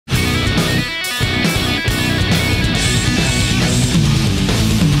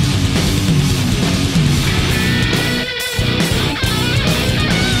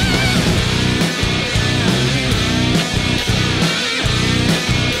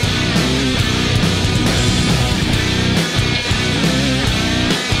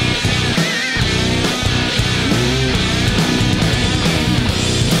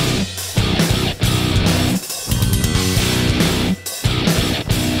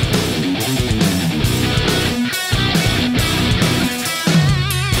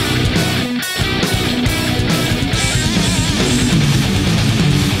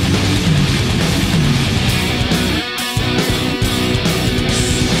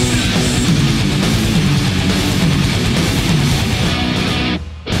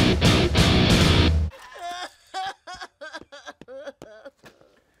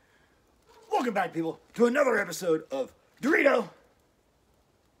back, people, to another episode of Dorito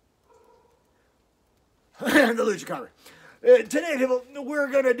and the Lucha Cover. Today, people, we're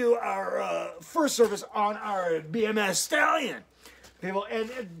going to do our first service on our BMS Stallion. People,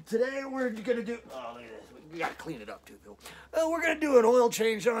 and today we're going to do, oh, look at this, we got to clean it up too, people. We're going to do an oil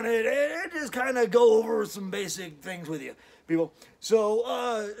change on it and just kind of go over some basic things with you, people.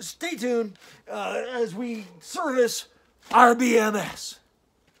 So, stay tuned as we service our BMS.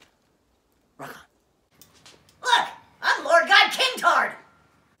 Rock on. Look, I'm Lord God Kingtard.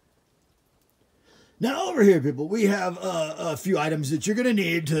 Now over here, people, we have a few items that you're going to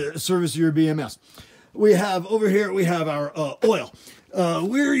need to service your BMS. We have, over here, we have our oil.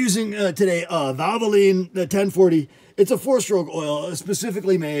 We're using today Valvoline 1040. It's a 4-stroke oil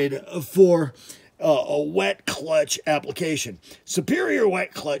specifically made for a wet clutch application. Superior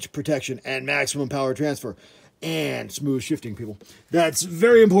wet clutch protection and maximum power transfer and smooth shifting, people. That's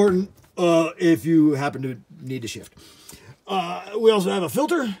very important if you happen to need to shift. We also have a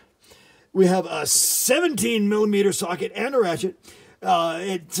filter. We have a 17mm socket and a ratchet.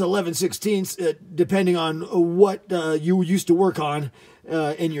 It's 11/16, depending on what you used to work on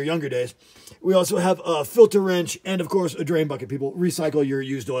in your younger days. We also have a filter wrench and, of course, a drain bucket, people. Recycle your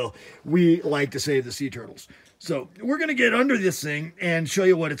used oil. We like to save the sea turtles. So we're going to get under this thing and show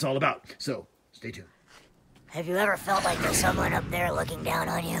you what it's all about. So stay tuned. Have you ever felt like there's someone up there looking down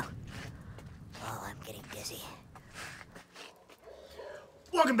on you? Oh, I'm getting dizzy.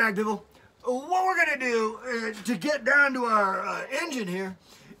 Welcome back, people. What we're going to do to get down to our engine here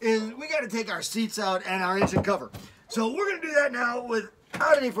is we got to take our seats out and our engine cover. So we're going to do that now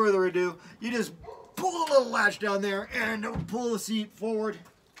without any further ado. You just pull the little latch down there and pull the seat forward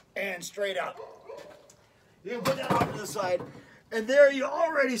and straight out. You can put that off to the side. And there you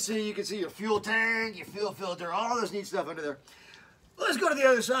already see, you can see your fuel tank, your fuel filter, all this neat stuff under there. Let's go to the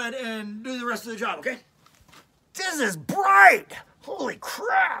other side and do the rest of the job, okay? This is bright! Holy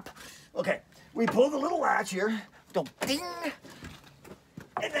crap! Okay, we pull the little latch here, go ding,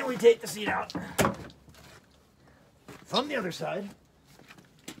 and then we take the seat out from the other side.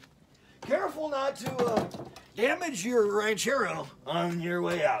 Careful not to damage your ranchero on your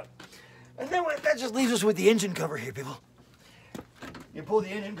way out. And then that just leaves us with the engine cover here, people. You pull the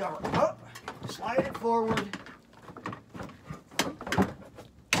engine cover up, slide it forward,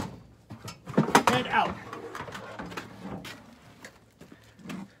 and out.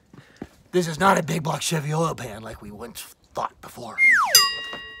 This is not a big block Chevy oil pan like we once thought before.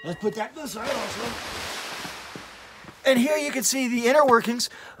 Let's put that to the side also. And here you can see the inner workings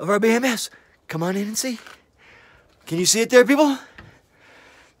of our BMS. Come on in and see. Can you see it there, people?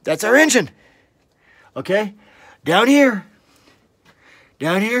 That's our engine. Okay, down here,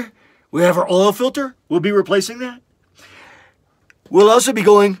 we have our oil filter. We'll be replacing that. We'll also be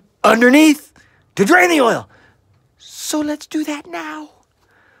going underneath to drain the oil. So let's do that now.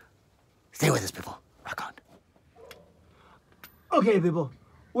 Stay with us, people. Rock on. Okay, people.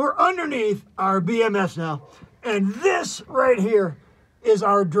 We're underneath our BMS now. And this right here is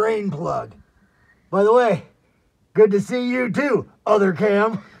our drain plug. By the way, good to see you too, other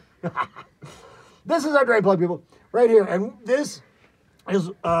Cam. This is our drain plug, people. Right here. And this is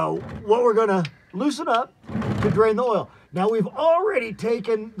what we're going to loosen up to drain the oil. Now, we've already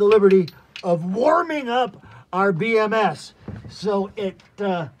taken the liberty of warming up our BMS. So it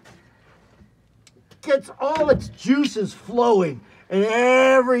gets all its juices flowing and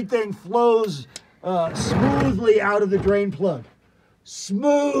everything flows smoothly out of the drain plug.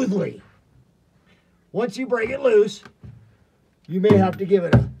 Smoothly. Once you break it loose, you may have to give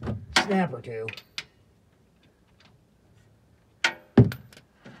it a snap or two.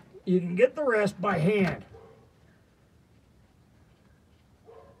 You can get the rest by hand.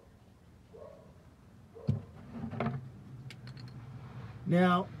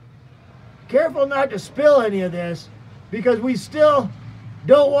 Now, careful not to spill any of this because we still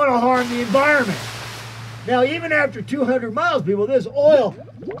don't want to harm the environment. Now, even after 200 miles, people, this oil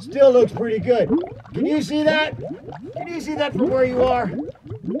still looks pretty good. Can you see that? Can you see that from where you are?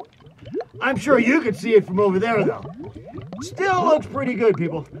 I'm sure you can see it from over there, though. Still looks pretty good,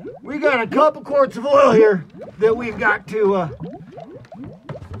 people. We got a couple quarts of oil here that we've got to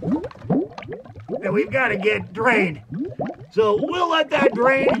get drained. So we'll let that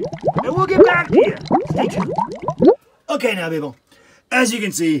drain, and we'll get back to you. Stay tuned. Okay, now, people, as you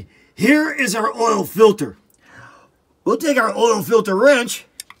can see, here is our oil filter. We'll take our oil filter wrench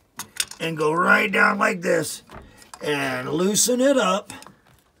and go right down like this and loosen it up.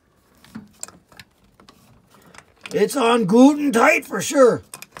 It's on gluten tight for sure.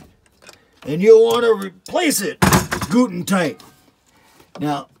 And you'll want to replace it gluten tight.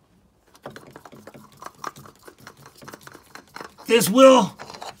 Now, this will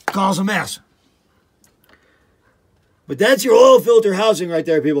cause a mess. But that's your oil filter housing right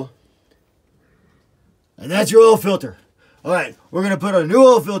there, people. And that's your oil filter. All right, we're going to put a new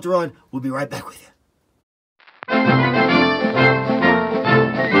oil filter on. We'll be right back with you.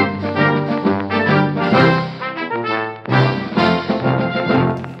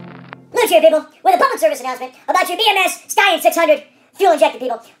 Luke here, people, with a public service announcement about your BMS Stallion 600 fuel injected,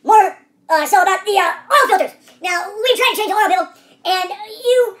 people. More so about the oil filters. Now, we tried to change the oil, people, and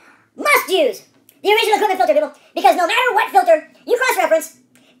you must use the original equipment filter, people, because no matter what filter you cross-reference,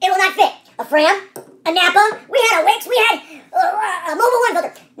 it will not fit. A Fram, a Napa, we had a Wix, we had a Mobile 1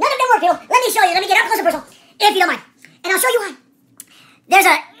 filter. None of them work, people. Let me show you. Let me get up close and personal, if you don't mind. And I'll show you why. There's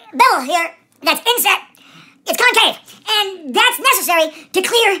a bevel here that's inset. It's concave, and that's necessary to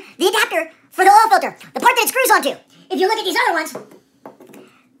clear the adapter for the oil filter, the part that it screws onto. If you look at these other ones,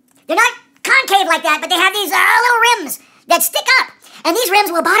 they're not concave like that, but they have these little rims that stick up, and these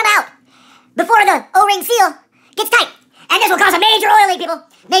rims will bottom out before the O-ring seal gets tight. And this will cause a major oil leak, people.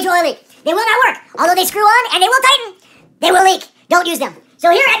 Major oil leak. They will not work. Although they screw on and they will tighten, they will leak. Don't use them.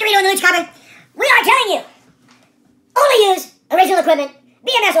 So here at Dorito and the Luch Copper, we are telling you, only use original equipment,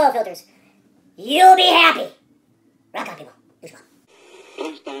 BMS oil filters. You'll be happy. Rock on, people.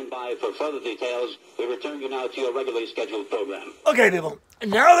 Please stand by for further details. We return you now to your regularly scheduled program. Okay, people.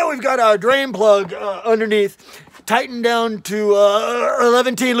 Now that we've got our drain plug underneath, tightened down to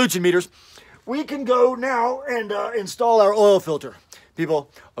 11 Luchen meters, we can go now and install our oil filter. People,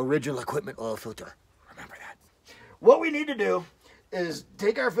 original equipment oil filter. Remember that. What we need to do is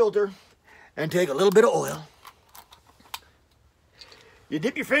take our filter and take a little bit of oil. You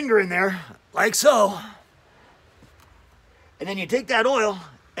dip your finger in there, like so. And then you take that oil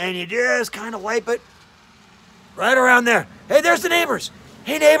and you just kind of wipe it right around there. Hey, there's the neighbors.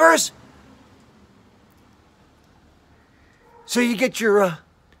 Hey, neighbors. So you get your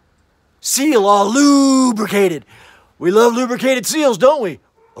seal all lubricated. We love lubricated seals, don't we?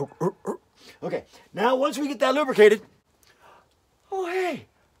 Okay, now once we get that lubricated, oh, hey,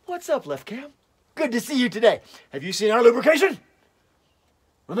 what's up, Left Cam? Good to see you today. Have you seen our lubrication?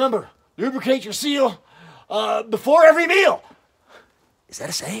 Remember, lubricate your seal before every meal. Is that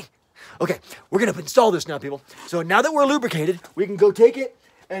a saying? Okay, we're going to install this now, people. So now that we're lubricated, we can go take it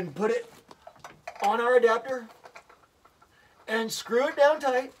and put it on our adapter and screw it down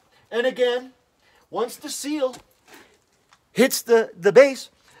tight. And again, once the seal hits the base,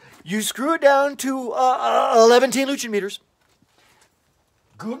 you screw it down to 11 Luchen meters.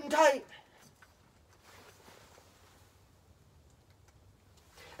 Good and tight.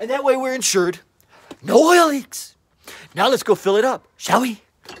 And that way we're insured. No oil leaks. Now let's go fill it up, shall we?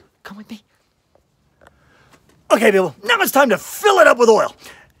 Come with me. Okay, people, now it's time to fill it up with oil.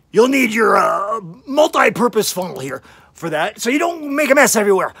 You'll need your multi-purpose funnel here for that, so you don't make a mess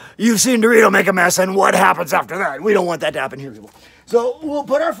everywhere. You've seen Dorito make a mess, and what happens after that? We don't want that to happen here, people. So we'll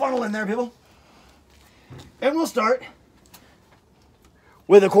put our funnel in there, people. And we'll start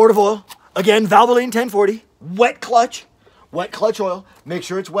with a quart of oil. Again, Valvoline 1040, wet clutch oil. Make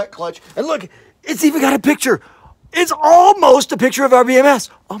sure it's wet clutch. And look, it's even got a picture. It's almost a picture of our BMS.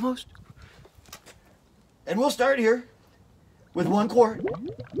 Almost. And we'll start here with 1 quart.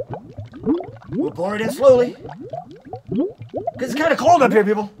 We'll pour it in slowly. Because it's kind of cold up here,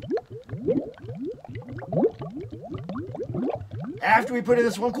 people. After we put in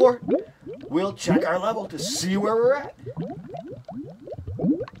this 1 quart, we'll check our level to see where we're at.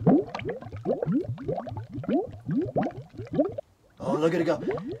 Oh, look at it go.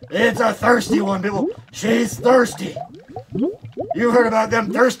 It's a thirsty one, people. She's thirsty. You've heard about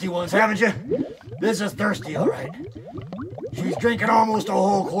them thirsty ones, haven't you? This is thirsty, all right. She's drinking almost a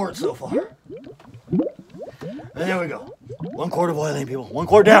whole quart so far. And there we go. 1 quart of oil in, people. 1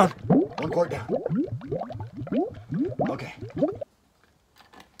 quart down. 1 quart down. Okay.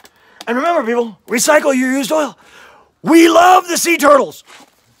 And remember, people, recycle your used oil. We love the sea turtles.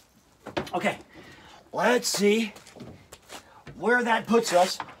 Okay, let's see where that puts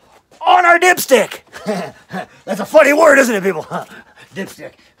us on our dipstick. That's a funny word, isn't it, people?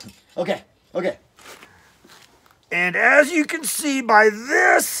 Dipstick. Okay. And as you can see by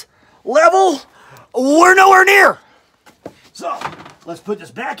this level, we're nowhere near. So, let's put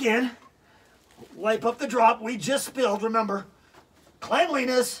this back in. Wipe up the drop we just spilled. Remember,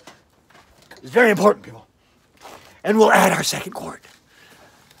 cleanliness is very important, people. And we'll add our 2nd quart.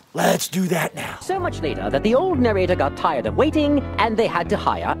 Let's do that now. So much later that the old narrator got tired of waiting and they had to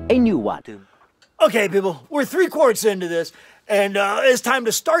hire a new one. Okay, people, we're 3 quarts into this, and it's time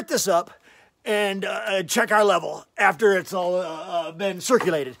to start this up and check our level after it's all been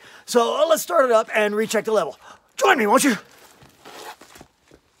circulated. So let's start it up and recheck the level. Join me, won't you?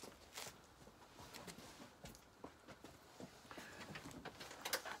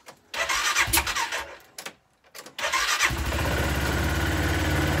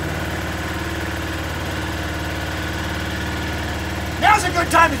 Now's a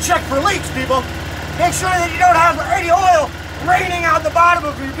good time to check for leaks, people. Make sure that you don't have any oil raining out the bottom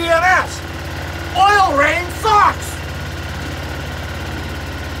of your BMS. Oil rain sucks.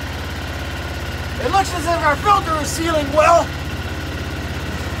 It looks as if our filter is sealing well.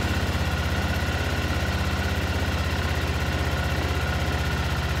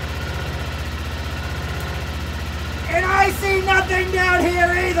 And I see nothing down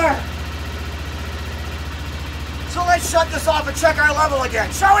here either. So let's shut this off and check our level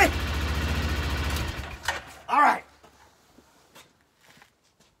again, shall we? All right.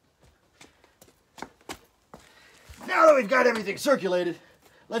 Now that we've got everything circulated,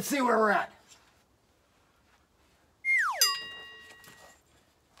 let's see where we're at.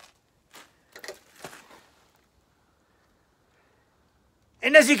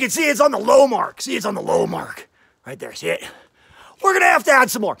 And as you can see, it's on the low mark. See, it's on the low mark. Right there, see it? We're gonna have to add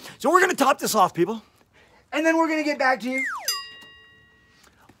some more. So we're gonna top this off, people. And then we're gonna get back to you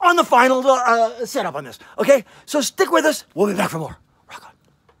on the final setup on this, okay? So stick with us, we'll be back for more. Rock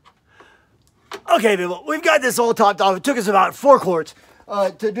on. Okay, people, we've got this all topped off. It took us about 4 quarts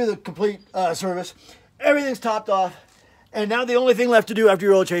to do the complete service. Everything's topped off, and now the only thing left to do after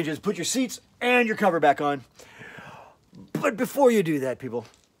your oil change is put your seats and your cover back on. But before you do that, people,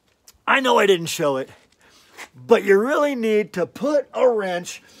 I know I didn't show it, but you really need to put a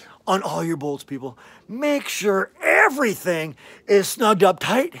wrench on all your bolts, people. Make sure everything is snugged up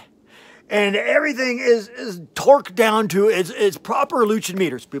tight and everything is torqued down to its proper Luchin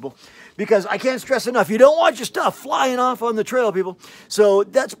meters, people. Because I can't stress enough, you don't want your stuff flying off on the trail, people. So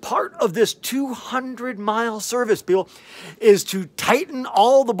that's part of this 200-mile service, people, is to tighten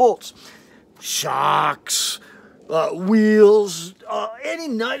all the bolts. Shocks, wheels, any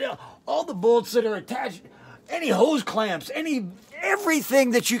nut, all the bolts that are attached, any hose clamps,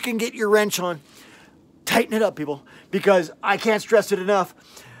 everything that you can get your wrench on. Tighten it up, people, because I can't stress it enough.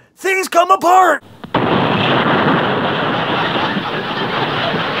 Things come apart.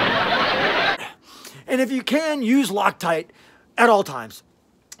 And if you can, use Loctite at all times.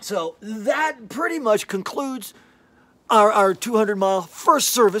 So that pretty much concludes our 200-mile first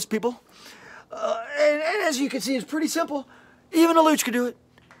service, people. And as you can see, it's pretty simple. Even a Luch could do it.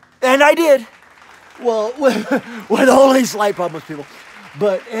 And I did. Well, with only slight problems, people.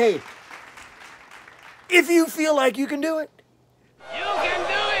 But hey, if you feel like you can do it, you can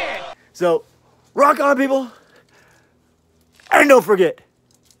do it. So, rock on, people. And don't forget,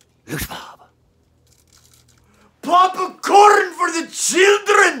 Luch Bob. Pop a corn for the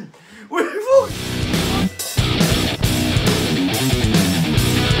children.